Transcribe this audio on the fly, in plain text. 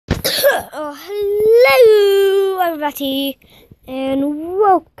Hello everybody, and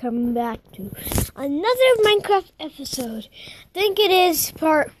welcome back to another Minecraft episode. I think it is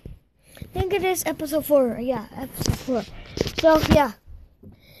episode 4. Yeah, episode 4. So yeah,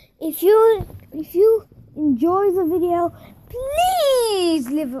 if you enjoy the video, please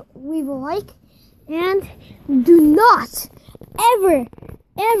leave a like, and do not ever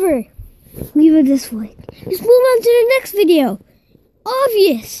leave a dislike. Just move on to the next video.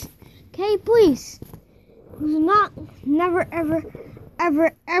 Obvious. Okay, please. Do not, never, ever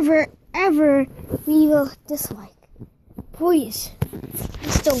leave a dislike. Please.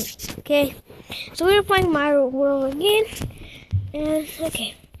 Just don't. Okay? So we're playing my world again. And,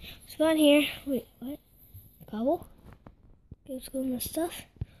 okay. Spawn here. Wait, what? Cobble? Okay, let's go in the stuff.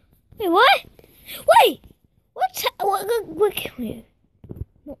 Wait, what? Wait! Wait.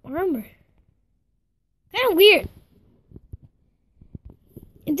 No armor. Kind of weird.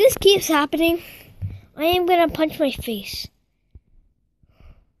 If this keeps happening, I am gonna punch my face.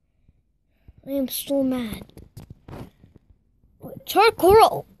 I am so mad.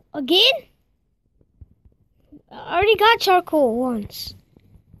 Charcoal again? I already got charcoal once.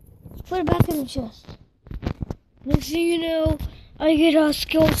 Put it back in the chest. Next thing you know, I get a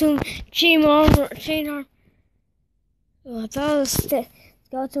skeleton chain armor. Oh, I thought it was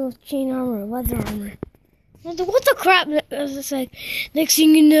skeleton with chain armor, leather armor. What the crap? It's like, next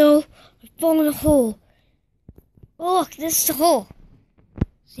thing you know, I fall in a hole. Oh look, this is the hole.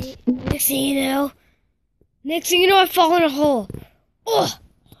 See, next thing you know, I fall in a hole. Oh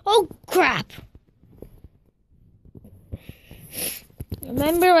crap!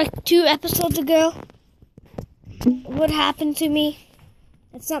 Remember like 2 episodes ago, what happened to me?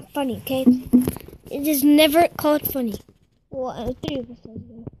 It's not funny, okay? It is never called funny. Well, 3 episodes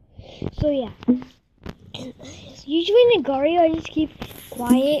ago. So yeah. Usually in Nagario, I just keep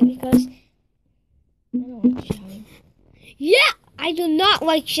quiet because I don't like shouting. Yeah, I do not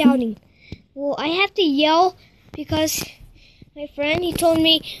like shouting. Well, I have to yell because my friend, he told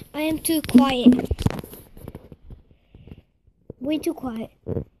me I am too quiet. Way too quiet.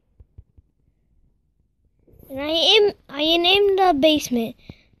 And I am in the basement.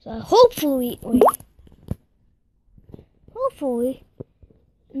 So hopefully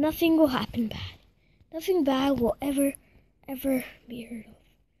nothing will happen bad. Nothing bad will ever be heard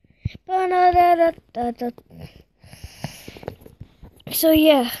of. So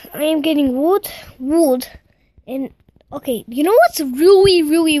yeah, I am getting wood, and okay, you know what's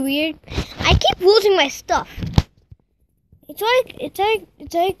really weird? I keep losing my stuff. It's like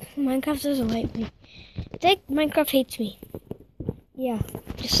Minecraft doesn't like me. It's like Minecraft hates me. Yeah,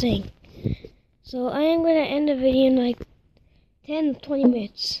 just saying. So I am gonna end the video in like 10-20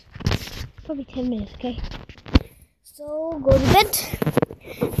 minutes. Probably 10 minutes, okay? So, go to bed.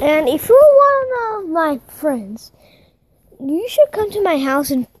 And if you're one of my friends, you should come to my house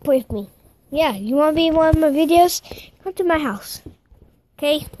and play with me. Yeah, you want to be in one of my videos? Come to my house.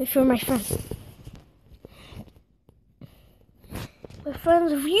 Okay? If you're my friend. My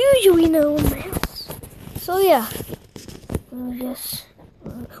friends usually know my house. So, yeah.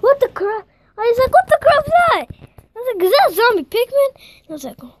 What the crap? I was like, what the crap is that? I was like, is that a zombie pigman? And I was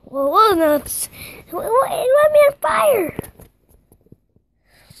like, well, no, it let me on fire.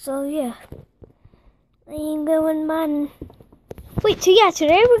 So, yeah. I ain't going mining. Wait, so yeah,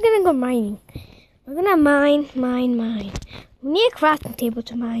 today we're gonna go mining. We're gonna mine. We need a crafting table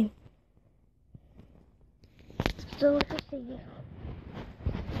to mine. So, let's just see.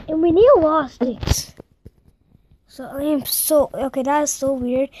 And we need a lot of sticks. So, okay, that is so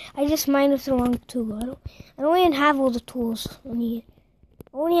weird. I just mined with the wrong tool. I don't even have all the tools I need.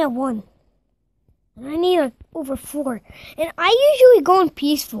 I only have 1. And I need like over 4. And I usually go in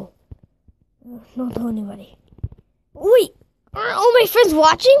peaceful. Don't tell anybody. Wait, are all my friends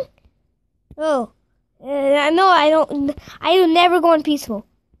watching? Oh, no, I will never go in peaceful.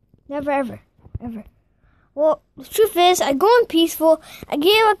 Never, ever. Well, the truth is, I go in peaceful. I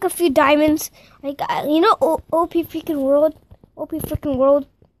get like a few diamonds. Like, you know, OP freaking world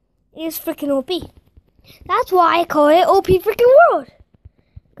is freaking OP. That's why I call it OP freaking world.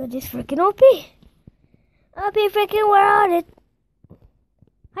 Cause it's freaking OP. OP freaking world.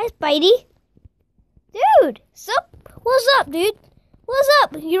 Hi, Spidey. Dude, what's up, dude? What's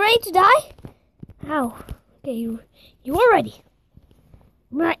up? You ready to die? Ow. Okay, you are ready.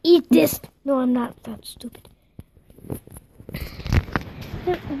 I'm gonna eat this. No, I'm not. That's stupid.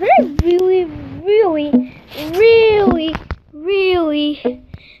 They're really really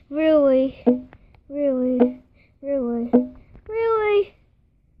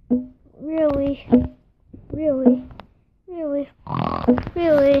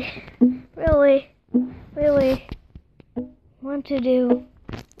really want to do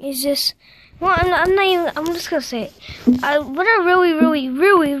is just, well, I'm not even, I'm just gonna say it. What I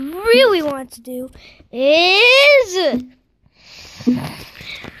really want to do is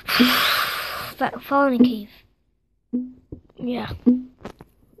fall in a cave. Yeah.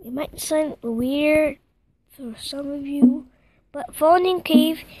 It might sound weird for some of you, but falling in a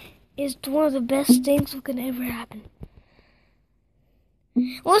cave is one of the best things that can ever happen.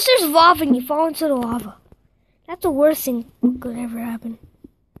 Unless there's lava and you fall into the lava. That's the worst thing that could ever happen.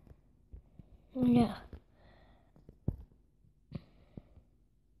 Yeah.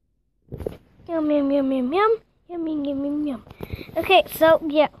 Yum, yum, yum, yum, yum. Yum, yum, yum, yum, yum. Okay, so,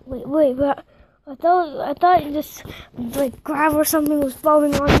 yeah. Wait. I thought just, like, gravel or something was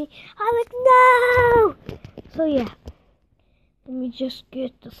falling on me. I'm like, no! So, yeah. Let me just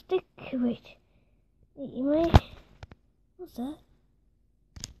get the stick. Wait, am I? What's that?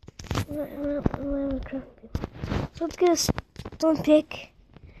 So let's get a stone pick.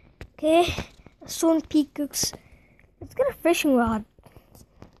 Okay, a stone pickaxe. Let's get a fishing rod.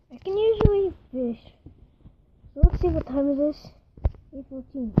 I can usually fish. So let's see what time it is.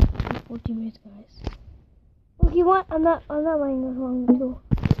 8:14. 14 minutes, guys. Oh, you want? I'm not lying this long too.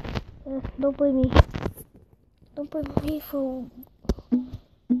 Don't blame me. Don't blame me for.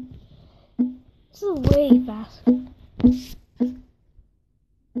 This is way fast.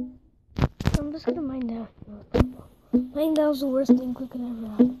 I'm just gonna mine down. Mine down is the worst thing that could ever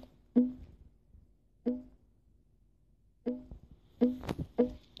happen.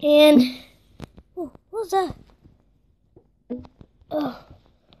 And oh, what was that? Oh,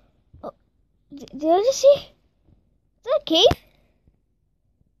 did I just see? Is that a cave?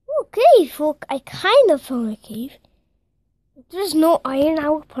 Oh, cave. Well, I kind of found a cave. If there's no iron, I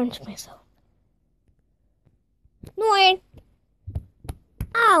would punch myself. No iron.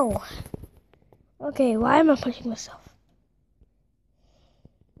 Ow. Okay, why am I punching myself?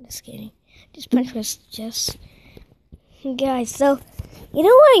 Just kidding. Just punch myself. Just guys. So, you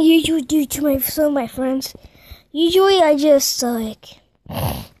know what I usually do to some of my friends? Usually, I just like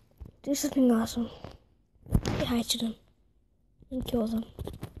do something awesome. Say hi to them and kill them.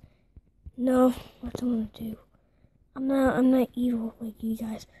 No, what I want to do. I'm not evil like you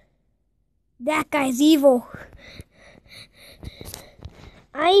guys. That guy's evil.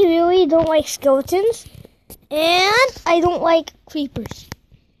 I really don't like skeletons, and I don't like creepers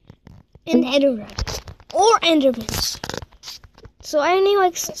and endermen or endermans. So I only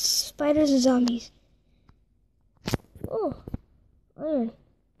like spiders and zombies. Oh, iron.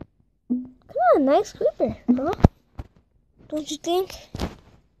 Come on, nice creeper, huh? Don't you think?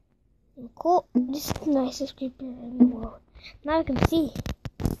 Cool. This is the nicest creeper in the world. Now I can see.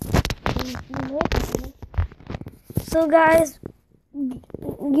 So guys, you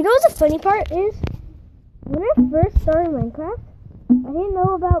know what the funny part is? When I first started Minecraft, I didn't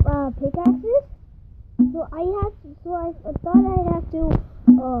know about pickaxes. So I thought I'd have to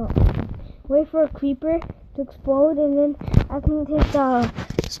wait for a creeper to explode and then I can take the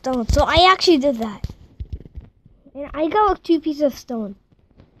stone. So I actually did that. And I got like 2 pieces of stone.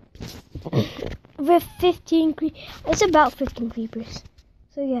 With 15 it's about 15 creepers.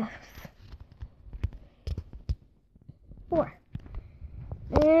 So yeah. 4.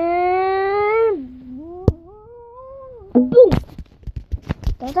 And boom!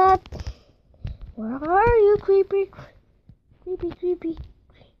 Da-da! Where are you, creeper? Creepy.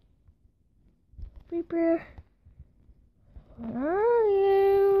 Creeper. Where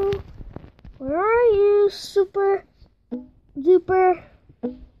are you, super duper?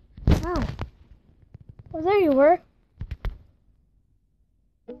 Ow. Oh, there you were.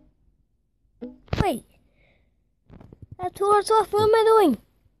 Wait. That's 2 hours off. What am I doing?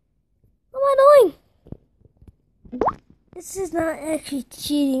 What am I doing? This is not actually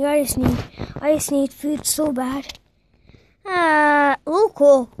cheating. I just need food so bad. Oh,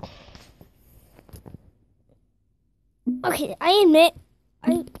 cool. Okay, I admit.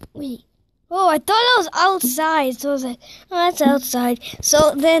 Wait. Oh, I thought I was outside. So I was like, oh, that's outside.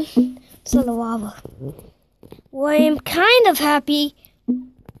 So then, the lava. Well, I am kind of happy.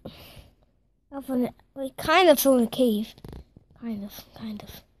 I kind of fell in a cave. Kind of.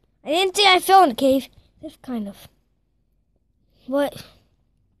 I didn't say I fell in a cave. Just kind of. What?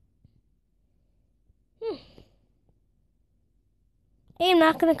 Hey, I'm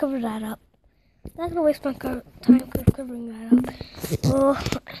not going to cover that up. I'm not going to waste my time covering that up. Well,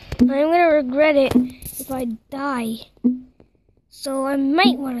 I'm going to regret it if I die. So I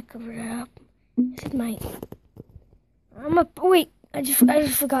might want to cover that up. It might. Wait, I just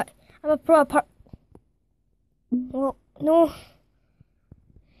forgot. I'm a pro part. Well, no.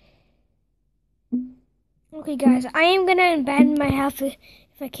 Okay, guys, I am gonna abandon my house if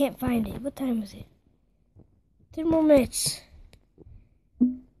I can't find it. What time is it? 10 more minutes.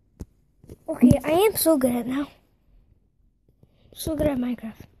 Okay, I am so good at now. So good at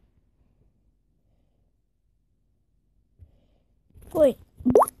Minecraft. Wait,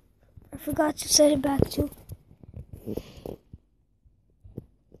 I forgot to set it back to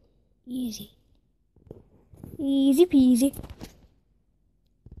easy. Easy peasy.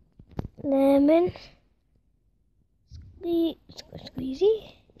 Lemon.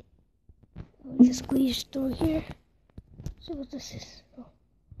 Squeezy. I'll just squeeze through here. See what this is.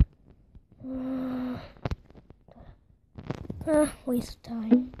 Waste of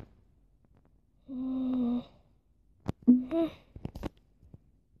time.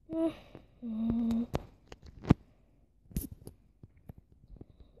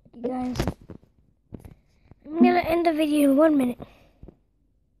 Guys, I'm gonna end the video in 1 minute.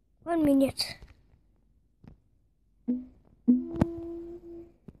 1 minute.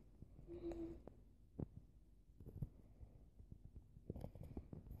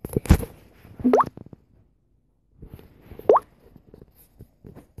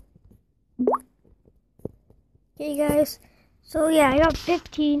 Okay guys, so yeah, I got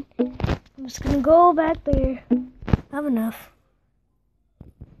 15. I'm just gonna go back there. I have enough.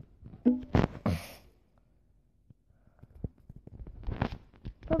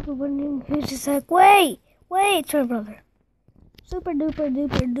 Probably wondering who's just like, wait, it's my brother. Super duper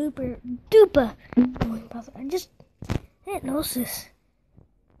duper duper duper annoying brother. I didn't notice this.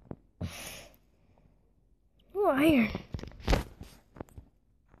 Oh, iron.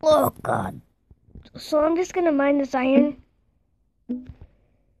 Oh god. So I'm just gonna mine this iron.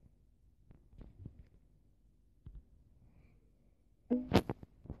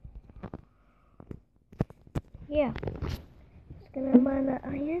 Yeah. Just gonna mine that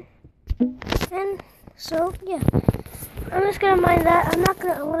iron. And so yeah. I'm just gonna mine that. I'm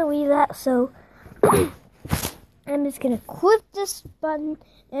gonna leave that, so I'm just gonna click this button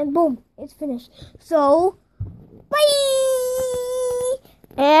and boom, it's finished. So bye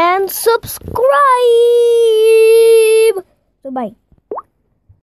and subscribe. So bye.